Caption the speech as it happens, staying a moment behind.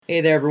Hey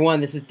there,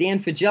 everyone. This is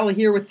Dan Fagella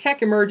here with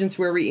Tech Emergence,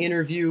 where we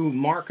interview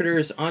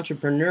marketers,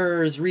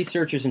 entrepreneurs,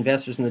 researchers,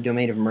 investors in the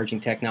domain of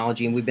emerging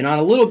technology. And we've been on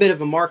a little bit of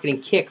a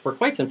marketing kick for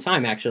quite some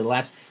time, actually, the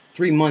last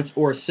 3 months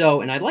or so.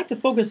 And I'd like to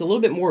focus a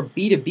little bit more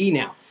B2B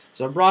now.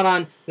 So I brought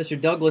on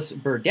Mr. Douglas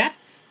Burdett,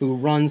 who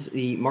runs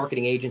the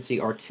marketing agency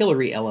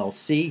Artillery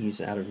LLC. He's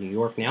out of New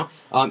York now.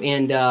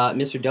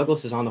 Mr.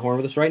 Douglas is on the horn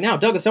with us right now.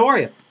 Douglas, how are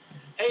you?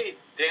 Hey,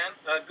 Dan.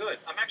 Good.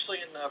 I'm actually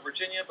in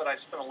Virginia, but I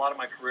spent a lot of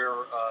my career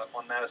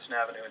on Madison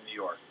Avenue in New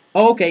York.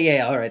 Oh, okay,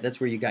 yeah, all right.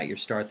 That's where you got your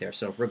start there.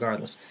 So,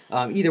 regardless,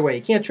 either way,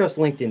 you can't trust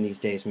LinkedIn these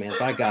days, man.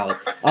 By golly.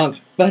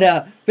 But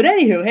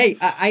anywho, hey,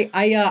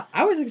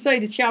 I was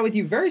excited to chat with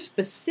you very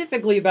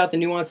specifically about the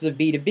nuances of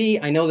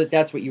B2B. I know that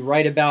that's what you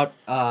write about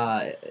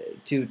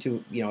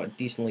to a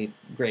decently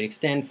great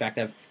extent. In fact,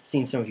 I've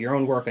seen some of your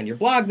own work on your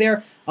blog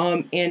there.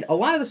 And a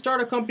lot of the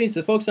startup companies,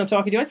 the folks I'm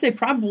talking to, I'd say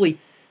probably,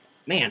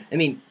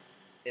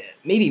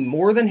 maybe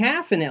more than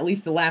half in at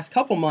least the last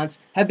couple months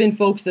have been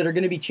folks that are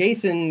going to be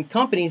chasing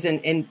companies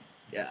and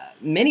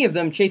many of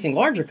them chasing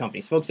larger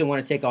companies, folks that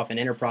want to take off an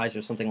enterprise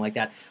or something like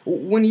that.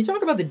 When you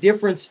talk about the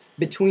difference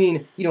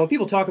between, when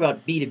people talk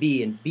about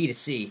B2B and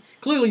B2C,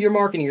 clearly you're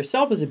marketing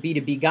yourself as a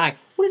B2B guy.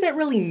 What does that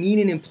really mean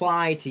and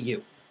imply to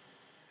you?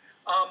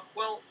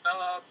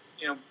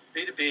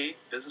 B2B,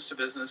 business to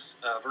business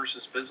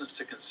versus business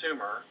to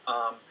consumer.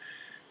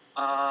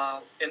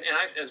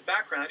 As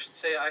background, I should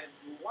say a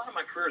lot of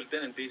my career has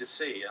been in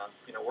B2C.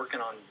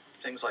 Working on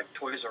things like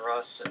Toys R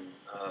Us and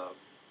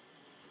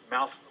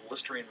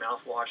Listerine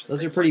mouthwash.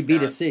 Those are pretty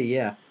like B2C, that.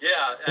 Yeah.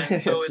 Yeah, and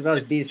so it's about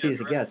as B2C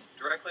as it gets.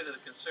 Directly to the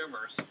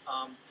consumers.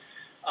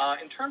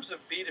 In terms of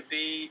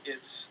B2B,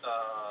 it's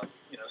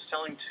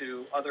selling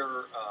to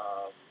other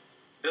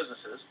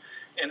businesses,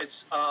 and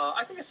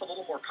I think it's a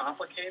little more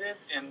complicated.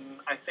 And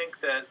I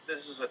think that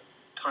this is a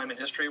time in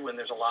history when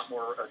there's a lot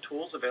more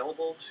tools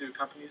available to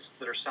companies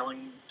that are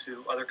selling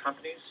to other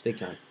companies. Big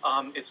time.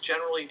 It's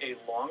generally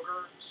a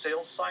longer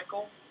sales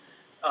cycle.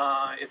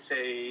 It's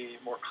a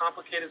more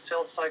complicated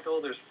sales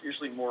cycle. There's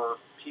usually more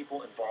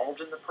people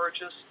involved in the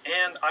purchase.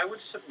 And I would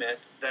submit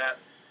that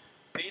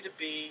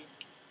B2B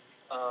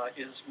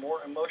is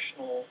more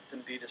emotional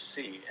than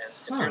B2C.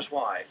 And here's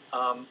why.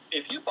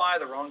 If you buy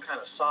the wrong kind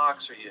of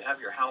socks, or you have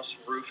your house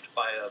roofed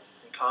by an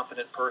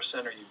incompetent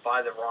person, or you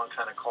buy the wrong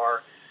kind of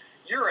car,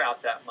 you're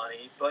out that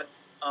money, but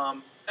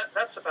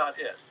that's about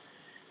it.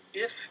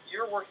 If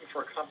you're working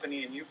for a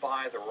company and you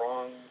buy the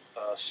wrong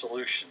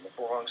solution,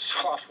 the wrong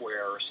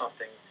software or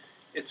something,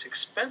 it's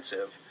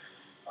expensive,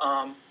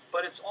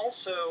 but it's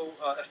also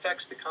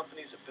affects the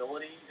company's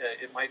ability.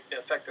 It might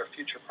affect their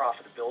future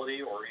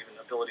profitability or even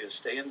ability to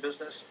stay in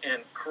business,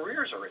 and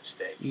careers are at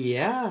stake.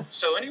 Yeah.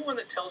 So anyone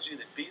that tells you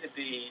that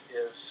B2B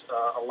is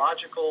a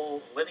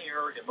logical,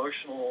 linear,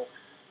 emotional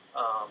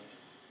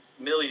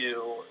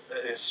milieu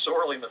is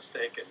sorely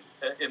mistaken.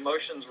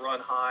 Emotions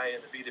run high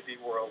in the B2B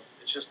world.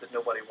 It's just that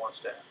nobody wants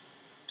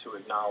to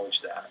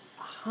acknowledge that.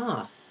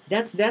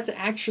 That's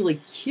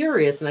actually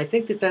curious, and I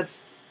think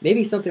that's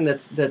maybe something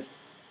that's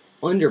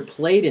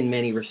underplayed in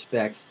many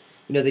respects.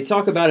 They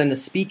talk about in the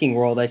speaking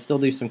world, I still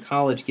do some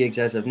college gigs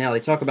as of now, they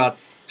talk about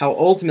how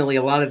ultimately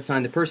a lot of the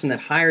time the person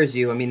that hires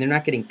you, they're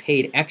not getting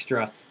paid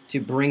extra to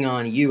bring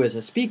on you as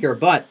a speaker,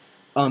 but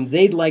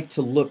they'd like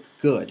to look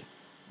good.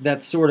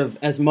 That's sort of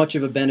as much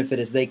of a benefit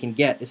as they can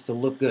get, is to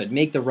look good.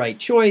 Make the right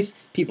choice.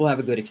 People have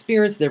a good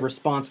experience. They're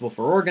responsible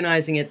for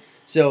organizing it.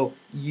 So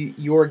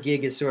your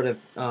gig is sort of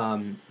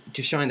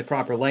to shine the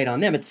proper light on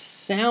them. It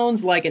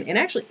sounds like, and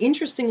actually,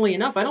 interestingly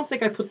enough, I don't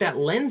think I put that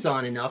lens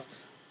on enough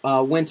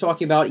when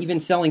talking about even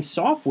selling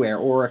software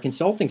or a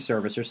consulting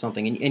service or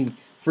something. And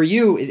for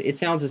you, it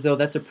sounds as though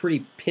that's a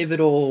pretty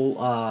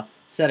pivotal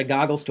set of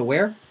goggles to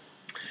wear.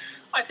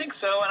 I think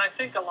so, and I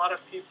think a lot of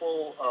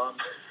people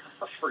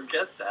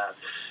forget that.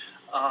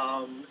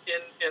 And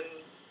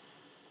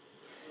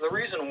the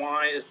reason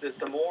why is that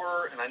the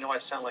more, and I know I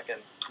sound like a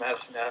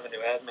Madison Avenue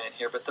ad man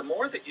here, but the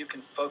more that you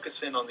can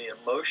focus in on the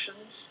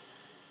emotions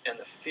and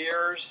the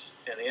fears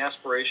and the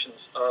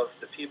aspirations of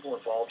the people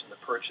involved in the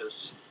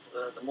purchase,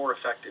 the more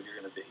effective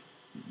you're going to be.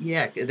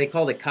 Yeah, they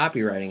called it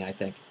copywriting, I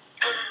think.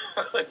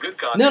 Good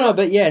copywriting. No,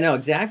 but yeah, no,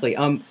 exactly.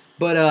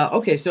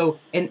 Okay, so,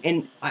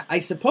 and I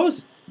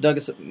suppose,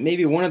 Douglas,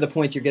 maybe one of the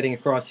points you're getting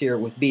across here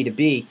with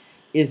B2B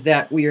is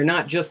that we are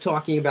not just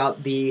talking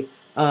about the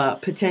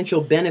potential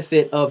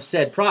benefit of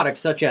said products,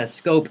 such as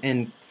scope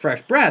and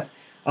fresh breath.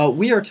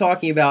 We are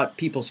talking about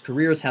people's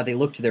careers, how they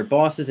look to their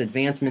bosses,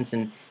 advancements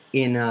in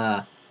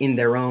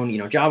their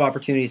own job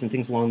opportunities and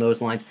things along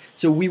those lines.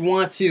 So we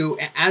want to,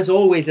 as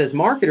always, as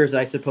marketers,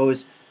 I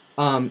suppose,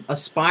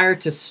 aspire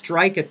to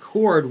strike a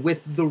chord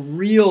with the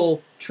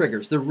real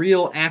triggers, the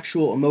real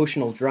actual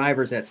emotional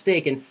drivers at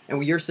stake. And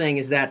what you're saying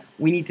is that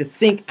we need to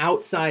think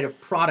outside of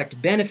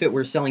product benefit.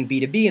 We're selling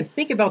B2B and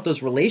think about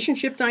those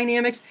relationship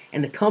dynamics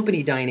and the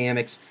company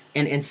dynamics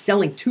and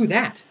selling to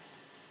that.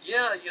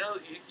 Yeah,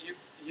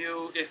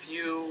 if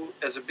you,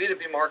 as a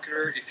B2B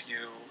marketer, if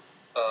you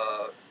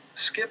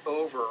skip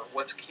over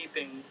what's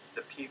keeping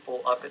the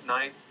people up at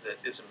night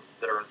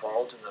that are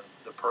involved in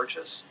the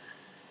purchase,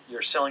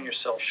 you're selling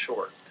yourself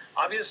short.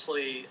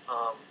 Obviously,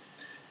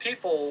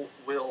 people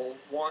will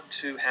want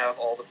to have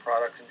all the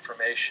product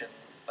information,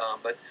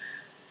 but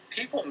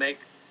people make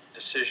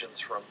decisions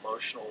for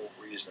emotional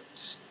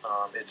reasons.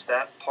 It's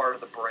that part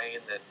of the brain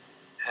that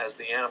has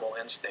the animal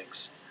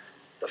instincts,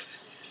 the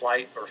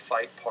flight or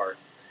fight part.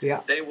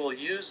 Yeah. They will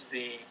use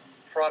the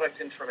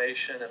product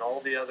information and all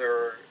the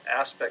other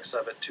aspects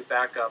of it to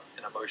back up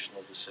an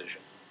emotional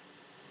decision.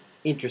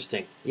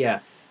 Interesting. Yeah.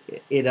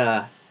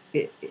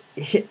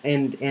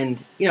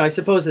 And I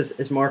suppose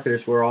as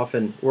marketers we're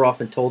often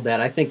told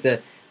that. I think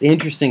the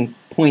interesting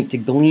point to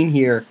glean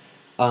here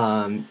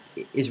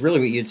is really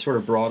what you'd sort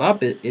of brought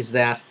up is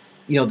that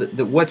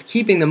the what's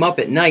keeping them up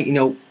at night.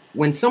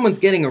 When someone's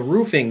getting a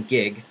roofing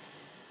gig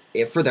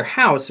for their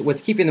house,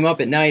 what's keeping them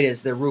up at night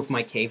is their roof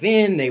might cave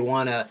in. They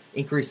want to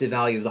increase the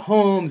value of the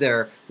home.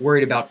 They're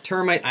worried about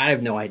termite. I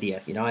have no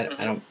idea.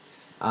 I don't.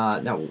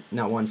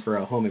 Not one for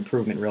a home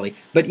improvement really,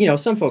 but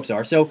some folks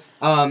are. So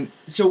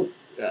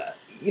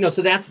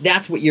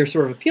that's what you're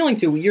sort of appealing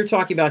to. What you're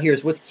talking about here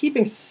is what's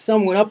keeping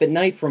someone up at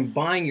night from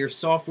buying your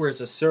software as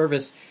a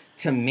service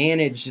to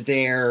manage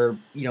their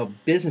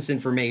business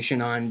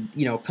information on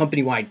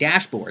company-wide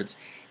dashboards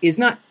is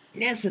not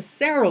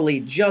necessarily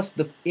just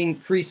the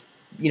increased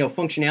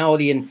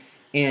functionality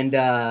and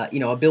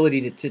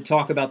ability to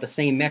talk about the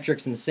same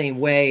metrics in the same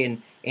way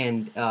and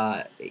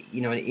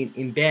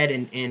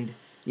embed and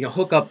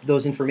hook up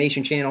those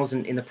information channels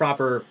in the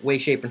proper way,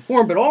 shape, and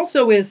form, but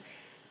also is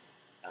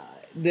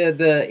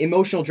the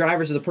emotional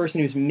drivers of the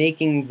person who's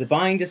making the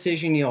buying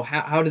decision.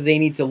 How do they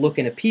need to look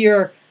and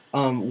appear?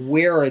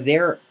 Where are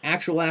their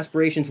actual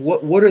aspirations?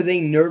 What are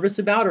they nervous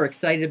about or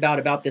excited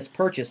about this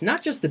purchase?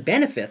 Not just the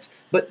benefits,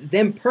 but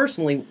them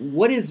personally.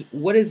 What is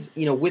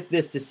with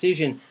this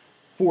decision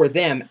for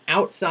them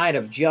outside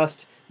of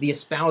just the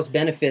espoused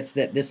benefits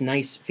that this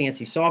nice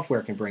fancy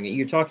software can bring it?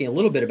 You're talking a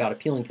little bit about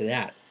appealing to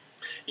that.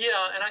 Yeah,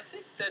 and I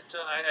think that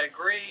I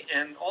agree.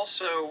 And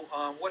also,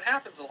 what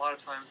happens a lot of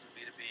times in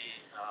B2B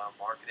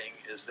marketing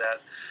is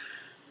that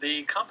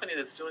the company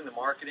that's doing the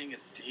marketing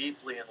is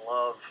deeply in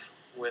love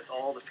with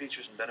all the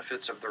features and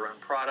benefits of their own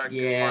product.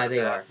 Yeah, they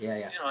are.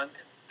 Yeah. And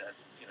that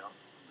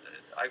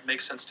it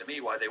makes sense to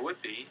me why they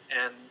would be.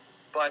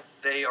 But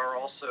they are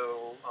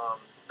also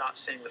not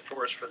seeing the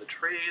forest for the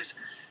trees,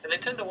 and they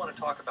tend to want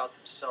to talk about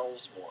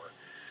themselves more.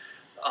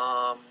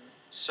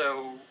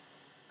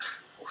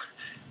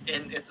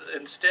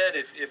 Instead,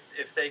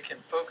 if they can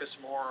focus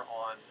more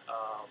on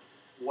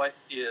what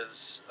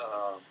is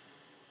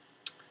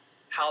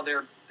how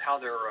their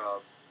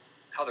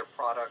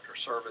product or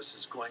service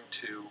is going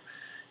to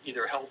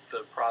either help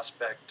the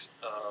prospect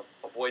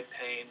avoid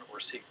pain or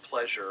seek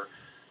pleasure,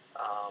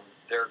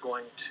 they're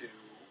going to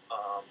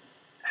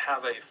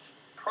have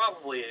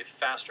probably a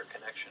faster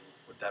connection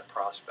with that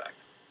prospect.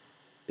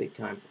 Big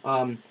time.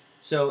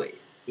 So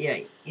yeah,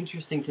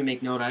 interesting to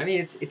make note. I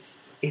mean,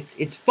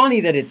 it's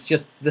funny that it's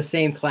just the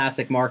same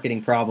classic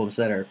marketing problems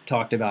that are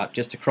talked about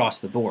just across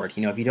the board.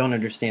 If you don't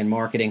understand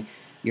marketing,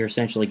 you're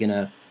essentially going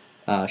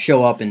to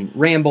show up and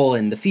ramble,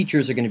 and the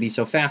features are going to be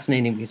so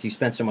fascinating because you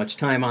spent so much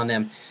time on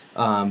them.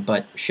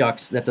 But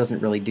shucks, that doesn't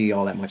really do you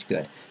all that much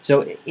good.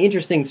 So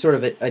interesting sort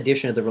of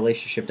addition of the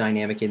relationship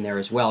dynamic in there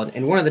as well.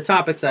 And one of the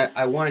topics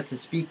I wanted to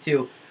speak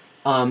to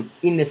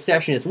in this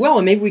session as well,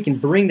 and maybe we can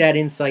bring that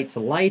insight to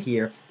light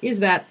here, is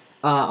that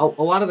a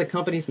lot of the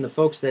companies and the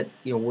folks that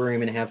we're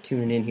going to have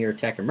tuning in here at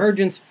Tech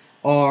Emergence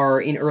are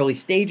in early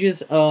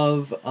stages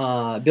of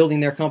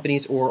building their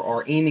companies or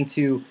are aiming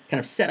to kind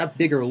of set up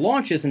bigger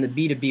launches in the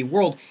B2B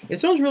world. If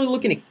someone's really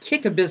looking to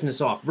kick a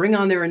business off, bring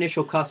on their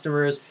initial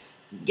customers,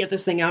 get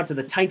this thing out to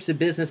the types of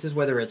businesses,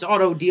 whether it's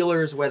auto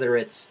dealers, whether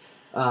it's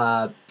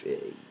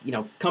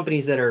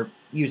companies that are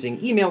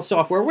using email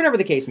software, whatever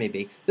the case may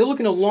be, they're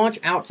looking to launch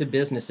out to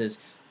businesses.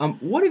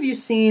 What have you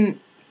seen,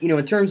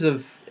 in terms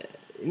of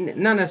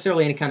not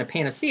necessarily any kind of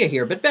panacea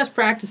here, but best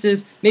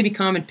practices, maybe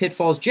common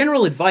pitfalls,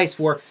 general advice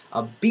for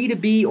a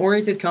B2B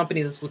oriented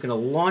company that's looking to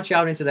launch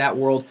out into that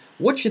world?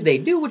 What should they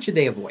do? What should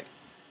they avoid?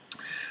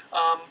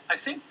 I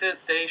think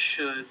that they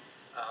should,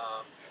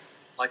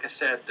 like I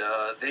said,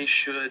 they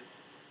should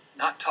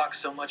not talk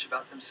so much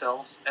about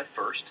themselves at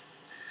first.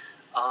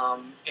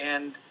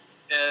 And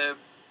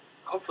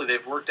hopefully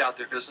they've worked out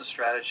their business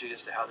strategy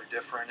as to how they're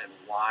different and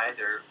why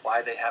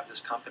they have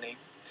this company.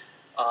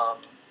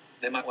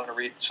 They might want to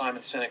read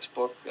Simon Sinek's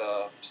book,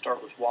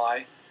 Start With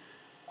Why.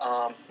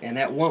 And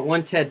that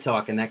one TED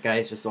Talk, and that guy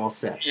is just all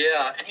set.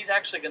 Yeah, and he's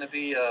actually going to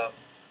be,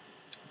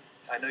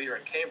 I know you're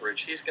in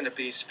Cambridge, he's going to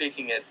be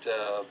speaking at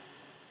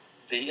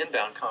the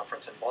Inbound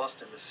Conference in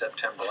Boston this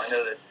September. I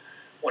know that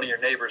one of your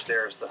neighbors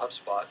there is the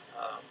HubSpot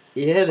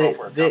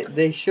software company.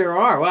 They sure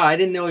are. Wow, I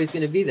didn't know he was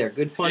going to be there.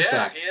 Good fun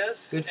fact. Yeah, he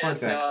is. Good fun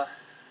fact.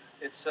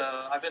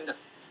 I've been to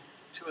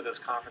two of those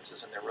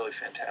conferences, and they're really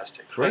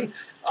fantastic. Great.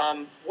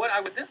 But, what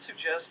I would then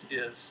suggest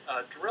is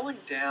drilling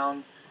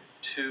down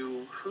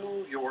to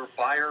who your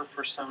buyer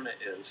persona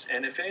is.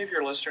 And if any of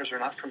your listeners are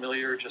not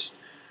familiar, just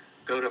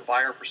go to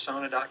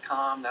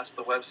buyerpersona.com. That's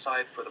the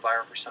website for the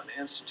Buyer Persona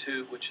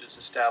Institute, which is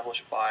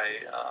established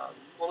by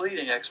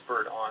leading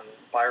expert on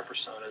buyer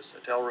personas,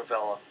 Adele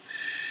Ravella.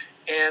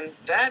 And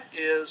that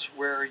is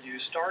where you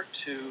start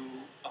to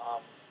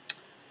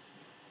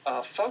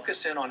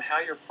focus in on how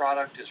your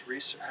product is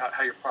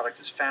how your product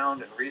is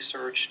found and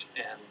researched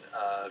and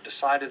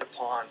decided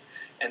upon,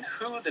 and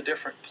who the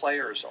different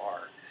players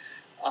are.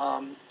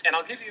 And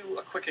I'll give you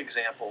a quick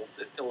example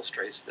that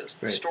illustrates this.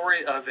 The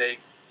story of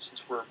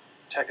since we're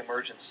tech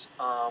emergence,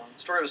 the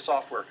story of a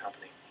software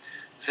company.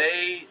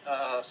 They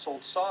this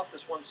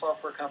one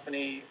software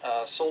company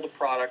sold a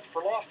product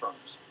for law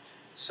firms.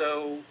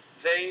 So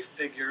they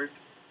figured,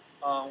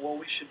 well,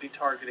 we should be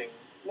targeting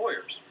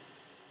lawyers.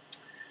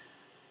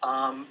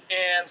 And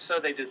so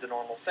they did the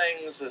normal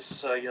things.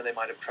 They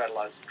might have tried a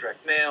lot of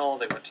direct mail.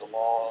 They went to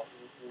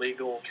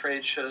legal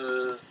trade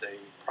shows. They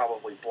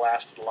probably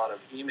blasted a lot of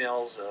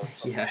emails of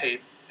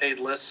paid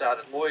lists out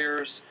at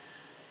lawyers.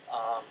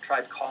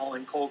 Tried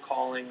cold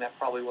calling. That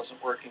probably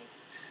wasn't working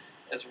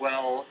as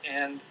well.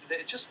 And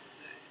it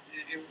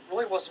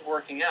really wasn't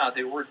working out.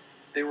 They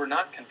were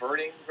not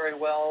converting very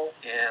well.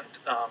 And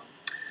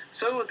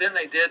so then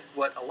they did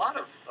what a lot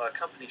of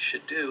companies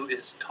should do,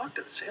 is talk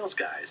to the sales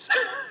guys,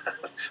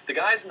 the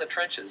guys in the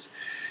trenches.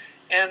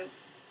 And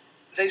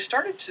they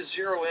started to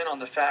zero in on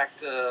the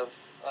fact of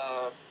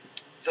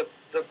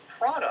the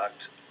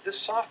product, this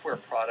software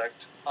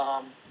product,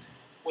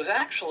 was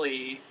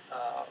actually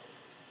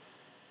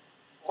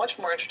much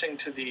more interesting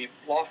to the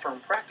law firm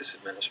practice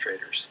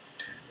administrators.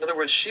 In other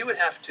words, she would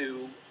have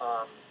to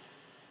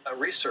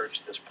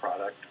research this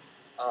product.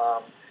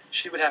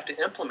 She would have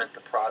to implement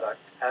the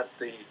product at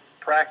the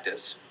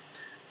practice.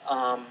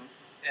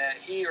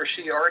 He or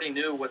she already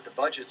knew what the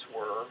budgets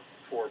were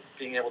for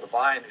being able to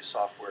buy a new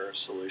software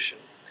solution.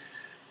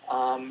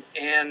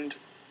 And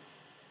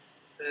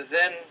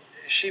then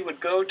she would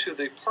go to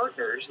the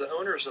partners, the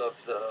owners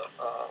of the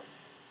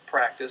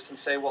practice, and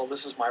say, well,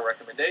 this is my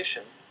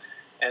recommendation,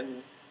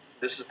 and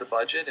this is the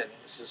budget, and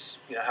this is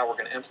how we're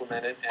going to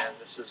implement it, and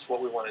this is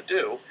what we want to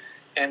do.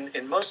 And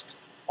in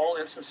all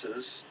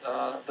instances,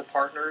 the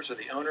partners or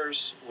the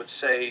owners would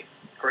say,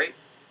 great,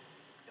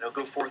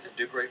 go forth and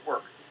do great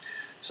work.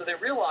 So they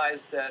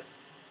realized that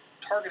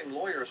targeting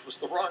lawyers was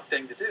the wrong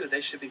thing to do. They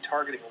should be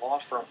targeting law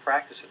firm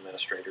practice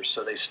administrators.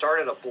 So they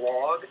started a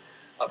blog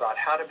about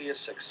how to be a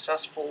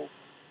successful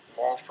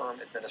law firm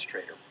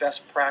administrator,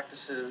 best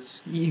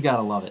practices. You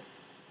gotta love it.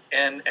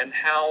 And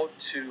how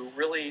to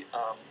really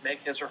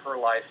make his or her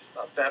life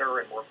better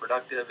and more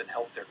productive and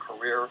help their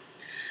career.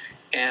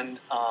 And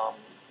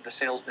the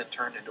sales then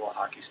turned into a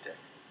hockey stick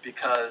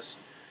because,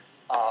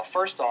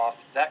 first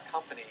off, that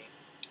company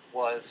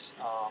was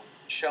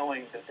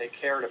showing that they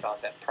cared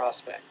about that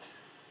prospect.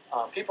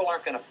 People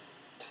aren't going to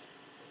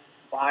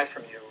buy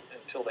from you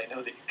until they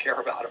know that you care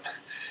about them.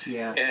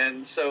 Yeah.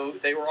 And so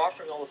they were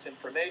offering all this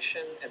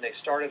information, and they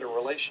started a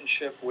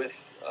relationship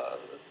with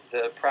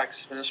the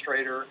practice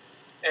administrator.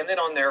 And then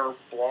on their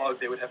blog,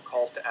 they would have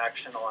calls to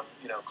action on,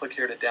 click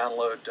here to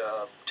download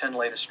 10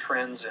 latest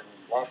trends in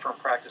law firm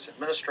practice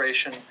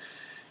administration.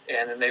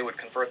 And then they would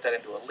convert that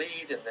into a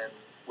lead, and then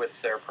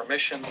with their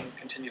permission,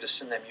 continue to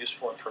send them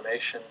useful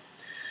information.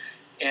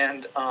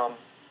 And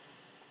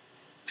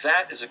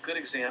that is a good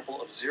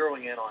example of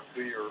zeroing in on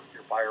who your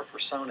buyer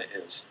persona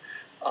is.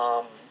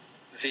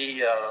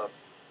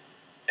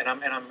 And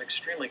I'm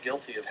extremely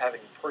guilty of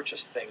having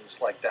purchased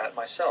things like that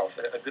myself.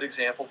 A good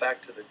example,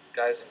 back to the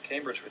guys in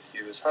Cambridge with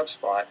you, is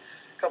HubSpot.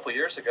 A couple of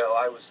years ago,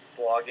 I was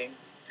blogging,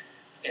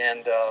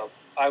 and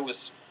I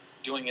was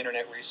doing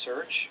internet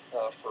research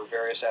for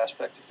various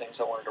aspects of things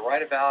I wanted to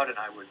write about, and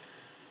I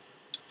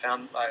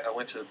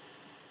went to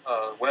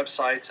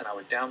websites, and I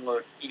would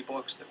download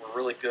ebooks that were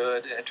really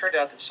good, and it turned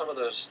out that some of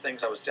those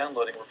things I was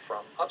downloading were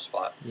from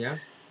HubSpot. Yeah.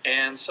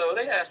 And so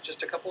they asked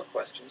just a couple of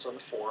questions on the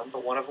forum,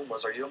 but one of them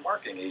was, are you a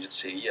marketing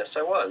agency? Yes,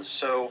 I was.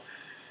 So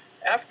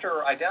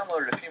after I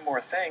downloaded a few more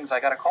things, I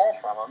got a call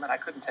from them, and I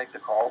couldn't take the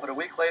call, but a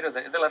week later,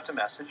 they left a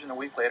message, and a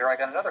week later, I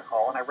got another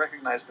call, and I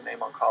recognized the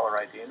name on caller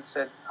ID, and it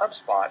said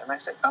HubSpot, and I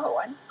said, oh,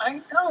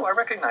 I know, I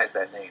recognize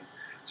that name.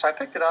 So I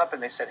picked it up,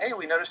 and they said, hey,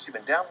 we noticed you've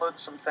been downloading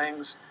some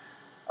things.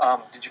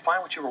 Did you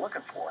find what you were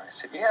looking for? And I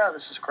said, yeah,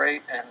 this is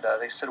great. And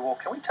they said, well,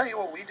 can we tell you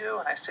what we do?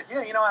 And I said, yeah,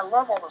 I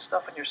love all the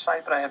stuff on your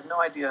site, but I have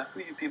no idea who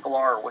you people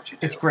are or what you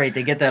do. It's great.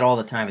 They get that all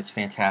the time. It's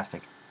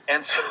fantastic.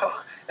 And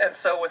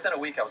so within a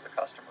week, I was a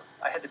customer.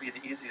 I had to be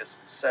the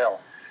easiest to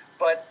sell.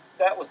 But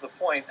that was the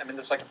point. I mean,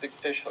 there's like a big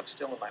fish hook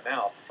still in my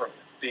mouth from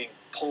being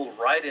pulled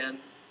right in.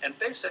 And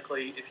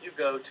basically, if you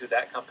go to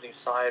that company's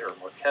site or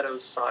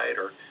Marketo's site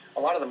or a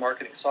lot of the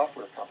marketing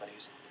software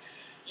companies,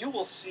 you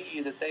will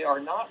see that they are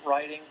not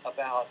writing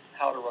about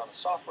how to run a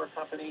software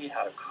company,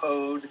 how to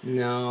code,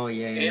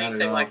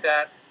 anything like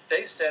that.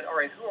 They said, all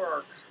right, who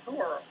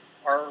are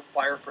our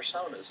buyer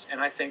personas?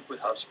 And I think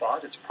with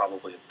HubSpot, it's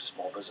probably a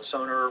small business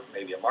owner,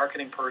 maybe a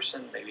marketing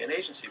person, maybe an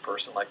agency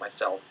person like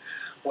myself.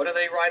 What are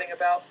they writing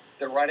about?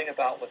 They're writing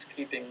about what's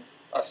keeping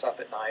us up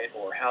at night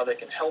or how they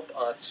can help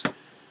us.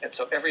 And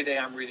so every day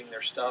I'm reading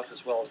their stuff,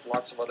 as well as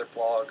lots of other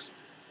blogs.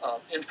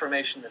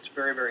 Information that's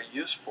very, very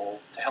useful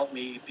to help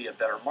me be a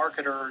better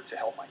marketer, to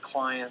help my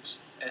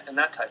clients, and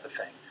that type of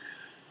thing.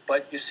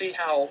 But you see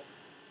how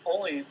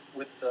only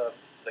with the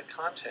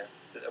content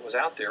that was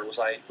out there did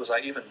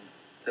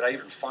I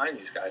even find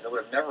these guys. I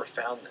would have never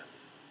found them.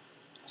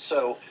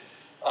 So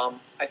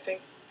I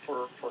think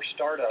for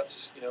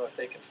startups, if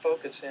they can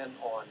focus in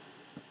on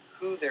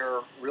who their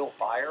real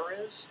buyer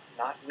is,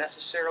 not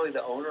necessarily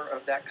the owner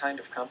of that kind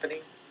of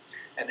company,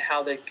 and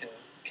how they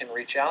can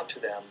reach out to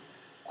them,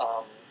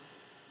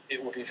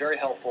 it would be very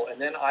helpful. And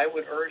then I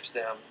would urge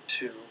them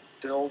to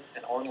build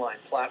an online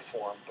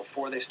platform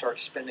before they start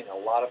spending a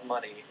lot of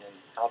money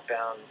in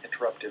outbound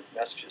interruptive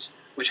messages,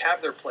 which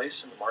have their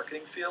place in the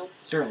marketing field.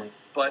 Certainly.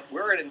 But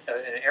we're in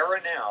an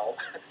era now,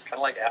 it's kind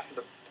of like after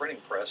the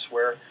printing press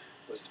where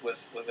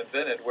was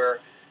invented, where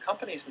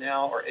companies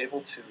now are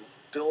able to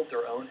build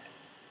their own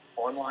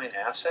online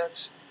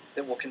assets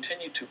that will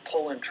continue to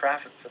pull in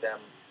traffic for them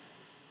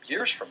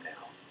years from now.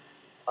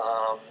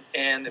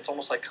 And it's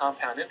almost like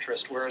compound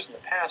interest, whereas in the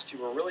past you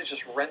were really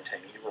just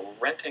renting. You were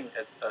renting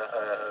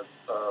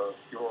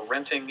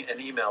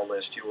an email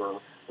list. You were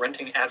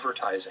renting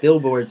advertising.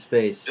 Billboard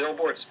space.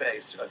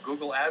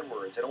 Google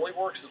AdWords. It only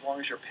works as long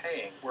as you're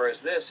paying. Whereas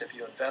this, if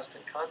you invest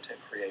in content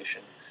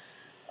creation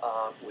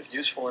with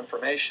useful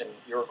information,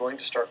 you're going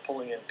to start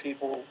pulling in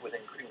people with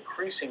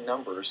increasing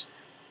numbers,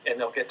 and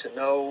they'll get to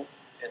know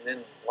and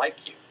then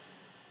like you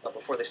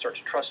before they start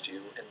to trust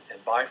you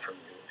and buy from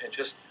you. And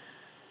just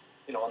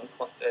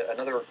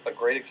a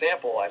great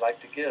example I like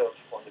to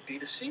give on the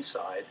B2C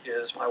side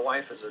is my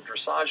wife is a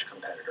dressage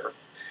competitor.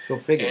 Go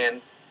figure.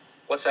 And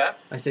what's that?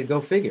 I said, go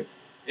figure.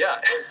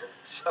 Yeah.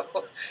 So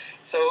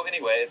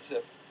anyway, it's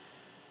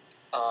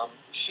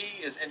she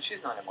is, and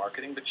she's not in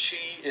marketing, but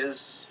she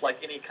is like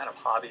any kind of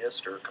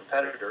hobbyist or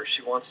competitor.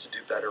 She wants to do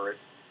better at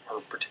her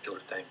particular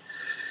thing.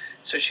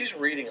 So she's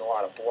reading a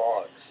lot of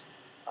blogs,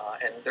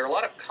 and there are a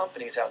lot of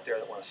companies out there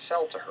that want to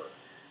sell to her.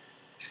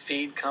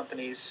 Feed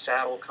companies,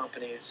 saddle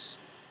companies,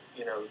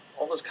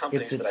 all those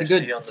companies that I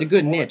see on It's a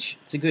good niche.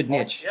 It's a good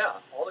niche. Yeah,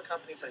 all the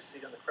companies I see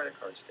on the credit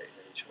card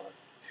statement each month.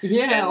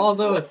 Yeah, and all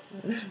those.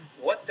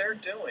 What they're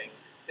doing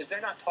is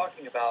they're not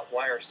talking about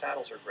why our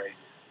saddles are great.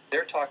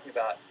 They're talking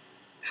about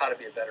how to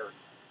be a better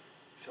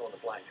fill in the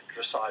blank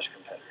dressage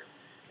competitor.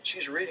 And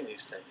she's reading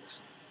these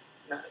things.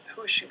 Now,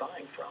 who is she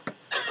buying from?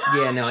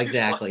 Yeah, no,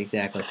 exactly.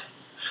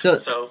 So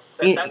those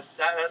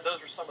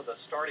are some of the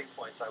starting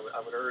points I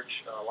would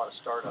urge a lot of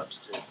startups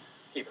to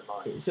keep in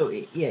mind. So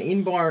yeah,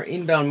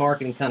 inbound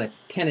marketing kind of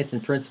tenets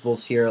and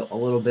principles here. A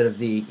little bit of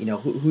the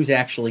who's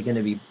actually going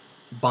to be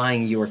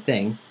buying your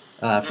thing,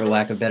 for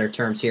lack of better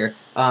terms here,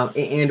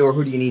 and or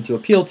who do you need to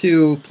appeal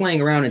to?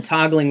 Playing around and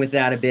toggling with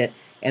that a bit,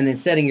 and then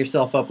setting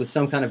yourself up with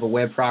some kind of a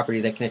web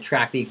property that can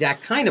attract the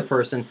exact kind of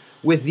person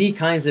with the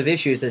kinds of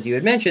issues, as you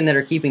had mentioned, that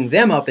are keeping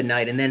them up at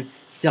night, and then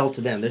sell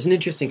to them. There's an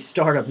interesting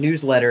startup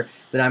newsletter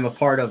that I'm a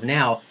part of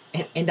now,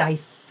 and I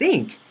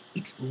think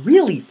it's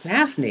really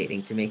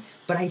fascinating to me,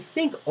 but I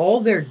think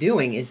all they're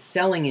doing is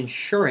selling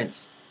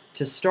insurance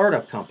to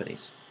startup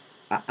companies.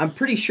 I'm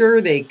pretty sure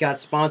they got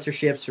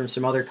sponsorships from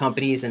some other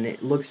companies, and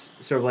it looks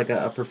sort of like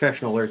a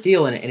professional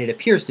deal, and it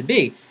appears to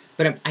be,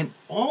 but I'm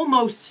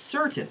almost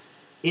certain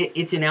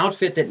it's an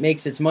outfit that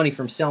makes its money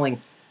from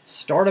selling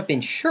startup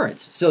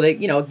insurance. So they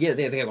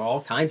have all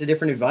kinds of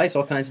different advice,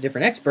 all kinds of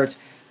different experts,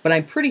 but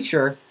I'm pretty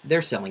sure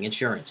they're selling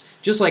insurance.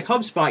 Just like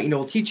HubSpot,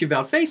 will teach you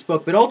about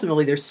Facebook, but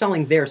ultimately they're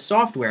selling their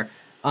software.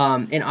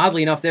 And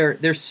oddly enough,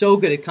 they're so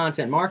good at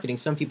content marketing,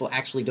 some people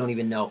actually don't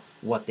even know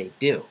what they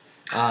do.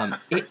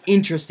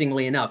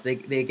 Interestingly enough,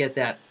 they get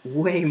that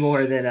way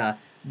more than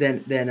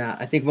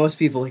I think most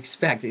people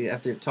expect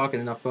after talking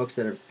to enough folks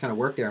that have kind of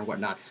worked there and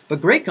whatnot.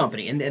 But great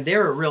company, and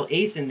they're a real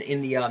ace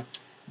in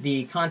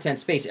the content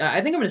space.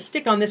 I think I'm going to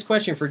stick on this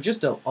question for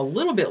just a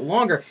little bit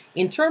longer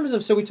in terms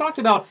of, so we talked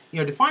about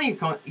defining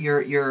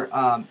your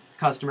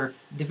customer,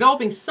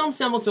 developing some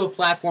semblance of a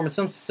platform and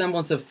some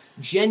semblance of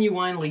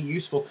genuinely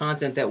useful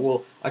content that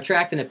will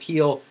attract and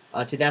appeal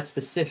to that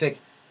specific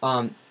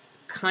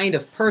kind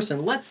of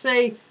person. Let's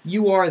say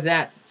you are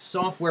that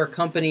software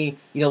company,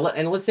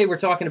 and let's say we're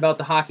talking about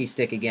the hockey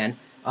stick again.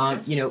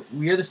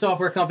 You're the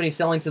software company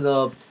selling to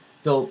the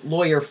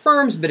lawyer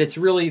firms, but it's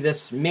really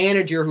this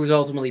manager who's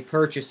ultimately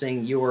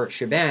purchasing your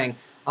shebang.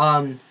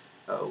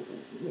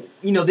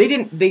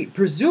 They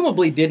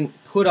presumably didn't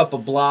put up a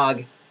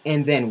blog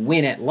and then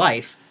win at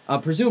life.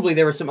 Presumably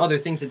there were some other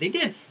things that they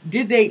did.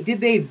 Did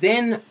they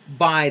then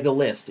buy the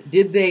list?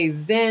 Did they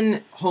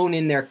then hone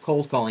in their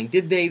cold calling?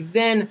 Did they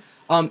then,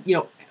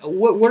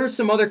 what are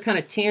some other kind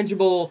of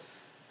tangible,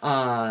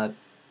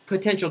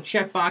 potential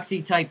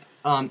checkboxy type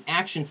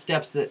action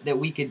steps that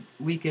we could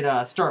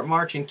start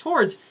marching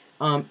towards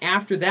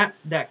after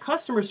that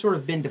customer's sort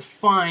of been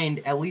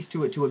defined, at least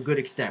to a good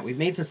extent? We've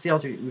made some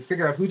sales. We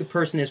figure out who the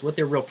person is, what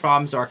their real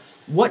problems are.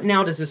 What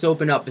now does this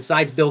open up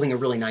besides building a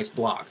really nice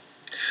blog?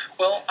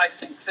 Well, I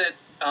think that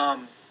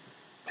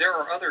there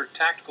are other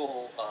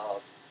tactical,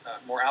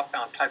 more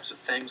outbound types of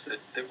things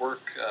that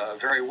work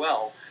very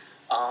well,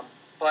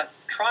 but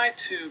try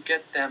to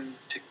get them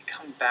to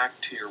come back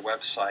to your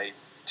website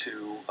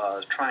to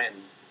try and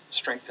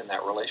strengthen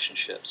that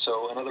relationship.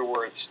 So in other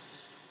words,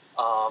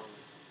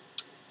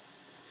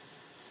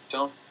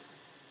 don't,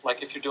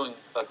 like if you're doing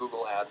a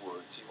Google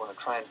AdWords, you want to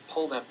try and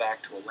pull them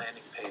back to a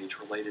landing page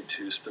related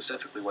to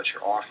specifically what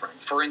you're offering.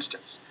 For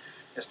instance,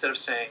 instead of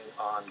saying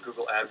on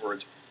Google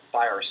AdWords,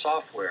 buy our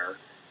software,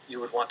 you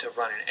would want to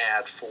run an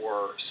ad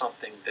for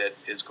something that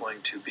is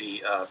going to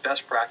be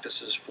best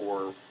practices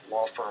for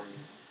law firm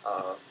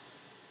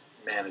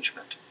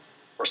management,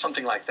 or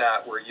something like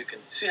that, where you can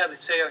see how they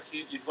say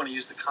you'd want to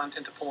use the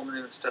content to pull them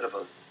in instead of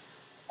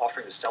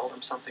offering to sell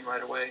them something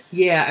right away.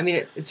 Yeah, I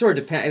mean, it sort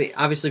of depends. I mean,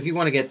 obviously, if you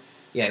want to get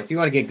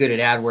good at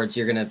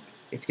AdWords,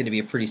 it's gonna be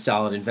a pretty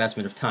solid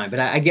investment of time. But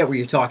I get what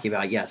you're talking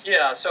about. Yes.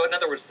 Yeah. So in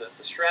other words, the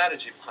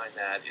strategy behind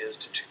that is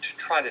to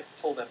try to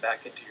pull them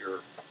back into your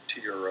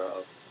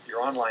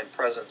online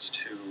presence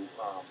to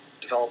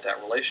develop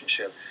that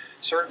relationship.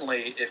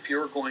 Certainly, if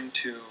you're going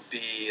to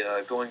be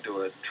going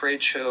to a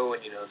trade show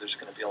and there's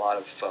going to be a lot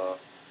of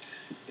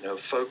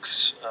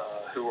folks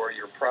who are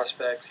your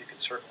prospects, you can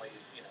certainly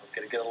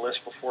get a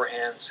list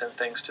beforehand, send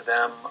things to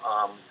them,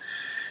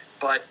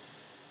 but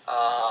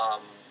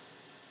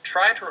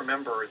try to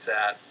remember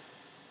that.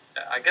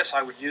 I guess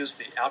I would use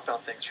the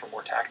outbound things for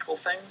more tactical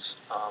things,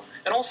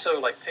 and also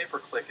like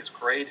pay-per-click is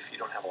great if you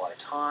don't have a lot of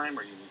time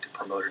or you need to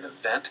promote an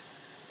event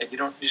and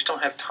you just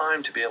don't have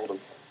time to be able to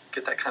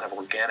get that kind of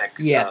organic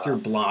through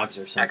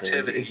blogs or something.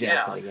 Activity.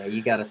 Exactly. Yeah,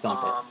 you got to thump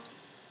it.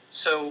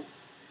 So,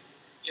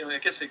 I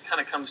guess it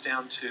kind of comes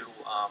down to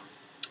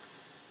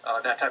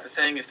that type of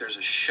thing. If there's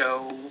a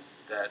show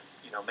that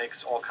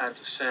makes all kinds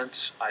of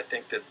sense, I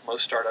think that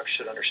most startups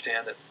should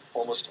understand that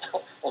almost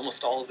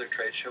all of their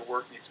trade show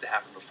work needs to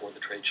happen before the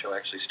trade show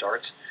actually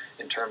starts,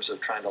 in terms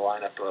of trying to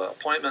line up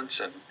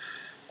appointments and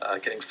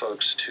getting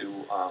folks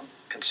to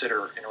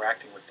consider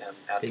interacting with them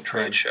at the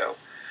trade show.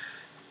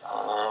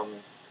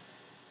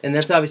 And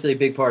that's obviously a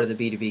big part of the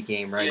B2B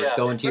game, right? Yeah, It's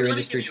going to your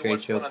industry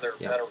trade trade show. One other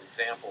better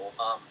example.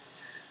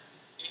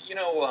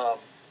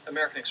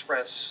 American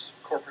Express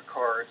corporate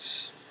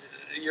cards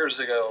years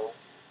ago,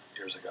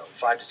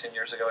 5 to 10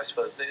 years ago, I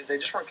suppose, they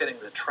just weren't getting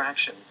the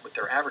traction with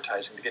their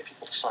advertising to get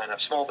people to sign up,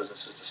 small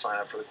businesses to sign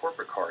up for the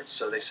corporate cards.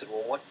 So they said,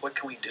 well, what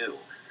can we do?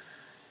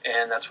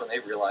 And that's when they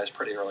realized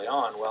pretty early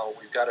on, well,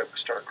 we've got to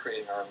start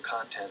creating our own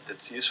content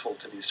that's useful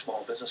to these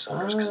small business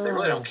owners, because they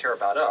really don't care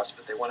about us,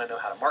 but they want to know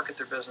how to market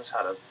their business,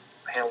 how to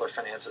handle their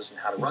finances, and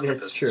how to run their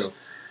business. That's true.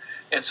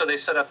 And so they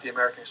set up the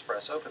American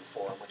Express Open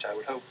Forum, which I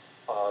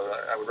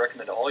would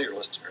recommend to all your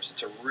listeners.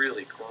 It's a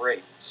really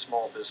great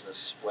small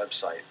business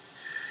website.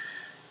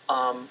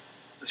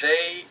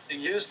 They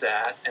use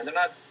that, and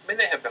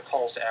they have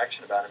calls to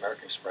action about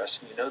American Express,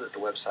 and you know that the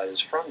website is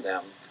from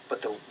them,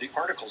 but the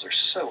articles are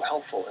so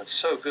helpful and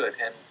so good,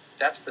 and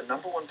that's the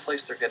number one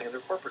place they're getting their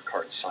corporate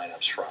card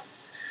signups from.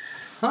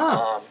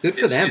 Good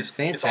for them.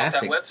 Fantastic. It's off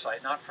that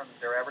website, not from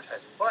their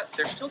advertising, but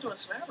they're still doing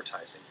some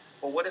advertising.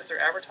 Well, what is their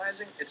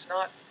advertising? It's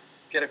not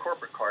get a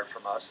corporate card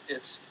from us.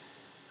 It's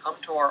come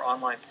to our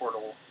online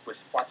portal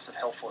with lots of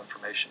helpful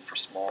information for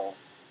small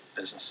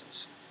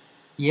businesses.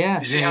 Yeah.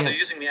 You see how they're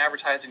using the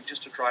advertising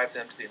just to drive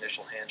them to the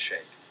initial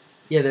handshake.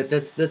 Yeah,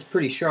 that's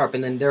pretty sharp.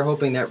 And then they're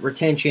hoping that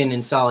retention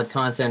and solid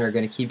content are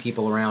going to keep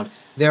people around.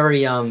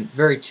 Very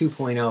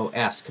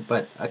 2.0-esque.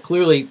 But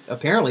clearly,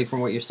 apparently, from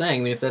what you're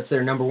saying, I mean, if that's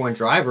their number one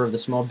driver of the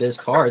small biz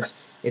cards,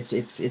 it's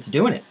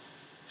doing it.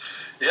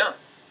 Yeah.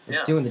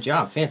 It's doing the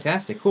job.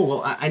 Fantastic. Cool.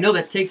 Well, I know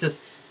that takes us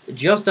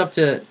just up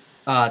to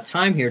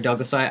time here,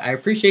 Douglas. I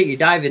appreciate you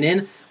diving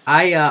in.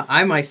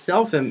 I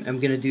myself am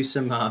going to do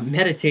some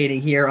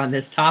meditating here on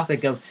this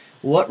topic of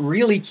what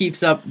really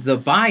keeps up the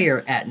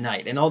buyer at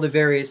night and all the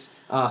various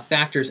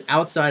factors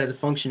outside of the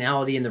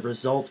functionality and the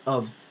result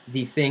of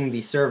the thing,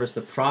 the service,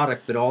 the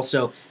product, but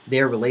also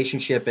their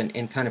relationship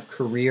and kind of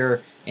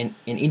career and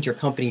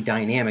intercompany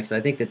dynamics.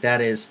 I think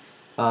that is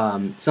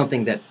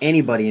something that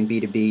anybody in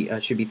B2B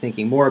should be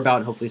thinking more about,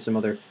 and hopefully some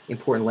other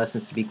important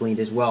lessons to be gleaned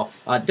as well.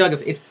 Doug,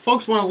 if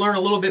folks want to learn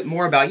a little bit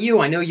more about you,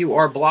 I know you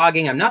are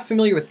blogging. I'm not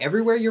familiar with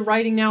everywhere you're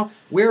writing now.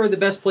 Where are the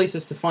best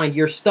places to find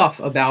your stuff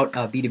about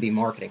B2B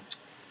marketing?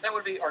 That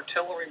would be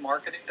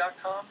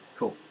artillerymarketing.com.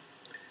 Cool.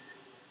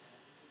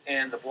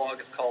 And the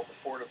blog is called The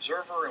Ford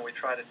Observer, and we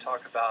try to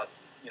talk about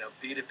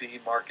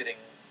B2B marketing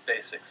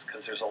basics,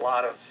 because there's a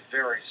lot of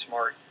very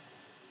smart,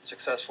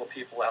 successful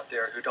people out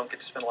there who don't get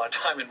to spend a lot of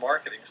time in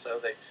marketing,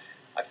 so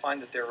I find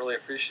that they're really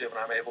appreciative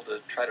when I'm able to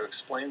try to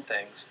explain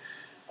things.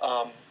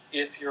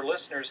 If your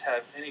listeners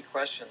have any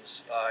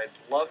questions, I'd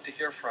love to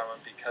hear from them,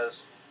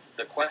 because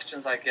the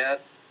questions I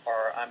get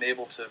I'm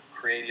able to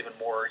create even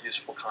more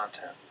useful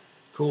content.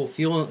 Cool.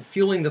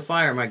 Fueling the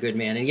fire, my good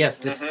man. And yes,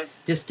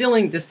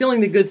 distilling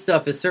the good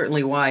stuff is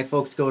certainly why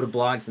folks go to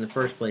blogs in the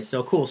first place.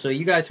 So cool. So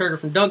you guys heard it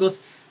from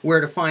Douglas, where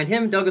to find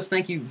him. Douglas,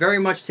 thank you very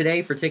much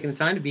today for taking the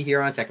time to be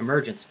here on Tech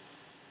Emergence.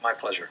 My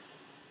pleasure.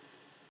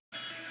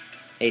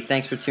 Hey,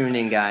 thanks for tuning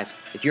in, guys.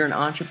 If you're an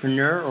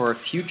entrepreneur or a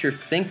future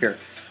thinker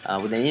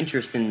with an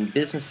interest in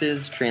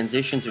businesses,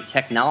 transitions, or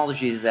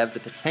technologies that have the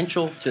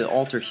potential to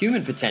alter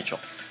human potential.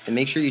 And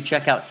make sure you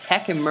check out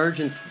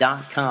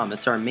techemergence.com.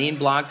 It's our main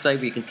blog site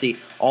where you can see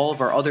all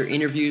of our other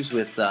interviews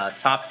with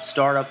top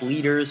startup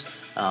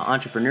leaders,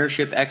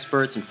 entrepreneurship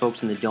experts, and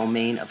folks in the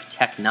domain of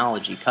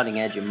technology,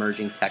 cutting-edge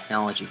emerging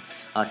technology.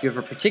 If you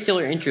have a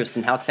particular interest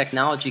in how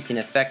technology can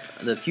affect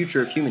the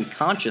future of human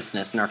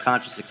consciousness and our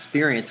conscious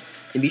experience,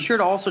 then be sure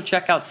to also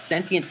check out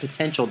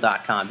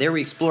sentientpotential.com. There we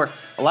explore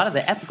a lot of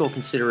the ethical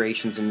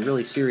considerations and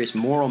really serious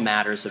moral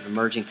matters of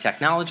emerging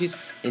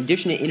technologies, in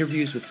addition to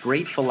interviews with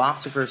great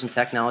philosophers and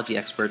technology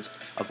experts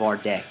of our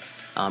day.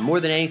 More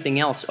than anything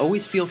else,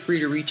 always feel free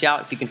to reach out.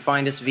 If you can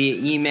find us via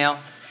email,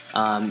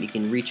 you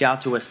can reach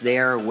out to us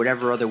there or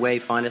whatever other way.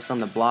 Find us on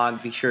the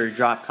blog. Be sure to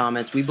drop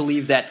comments. We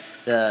believe that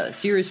the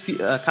serious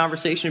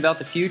conversation about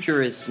the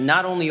future is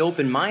not only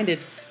open-minded,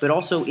 but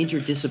also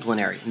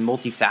interdisciplinary and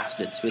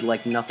multifaceted. So we'd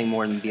like nothing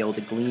more than to be able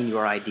to glean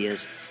your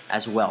ideas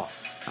as well.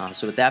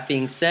 So with that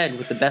being said,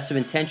 with the best of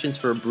intentions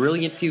for a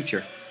brilliant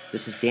future,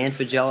 this is Dan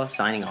Faggella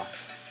signing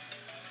off.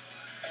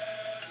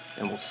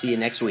 And we'll see you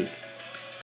next week.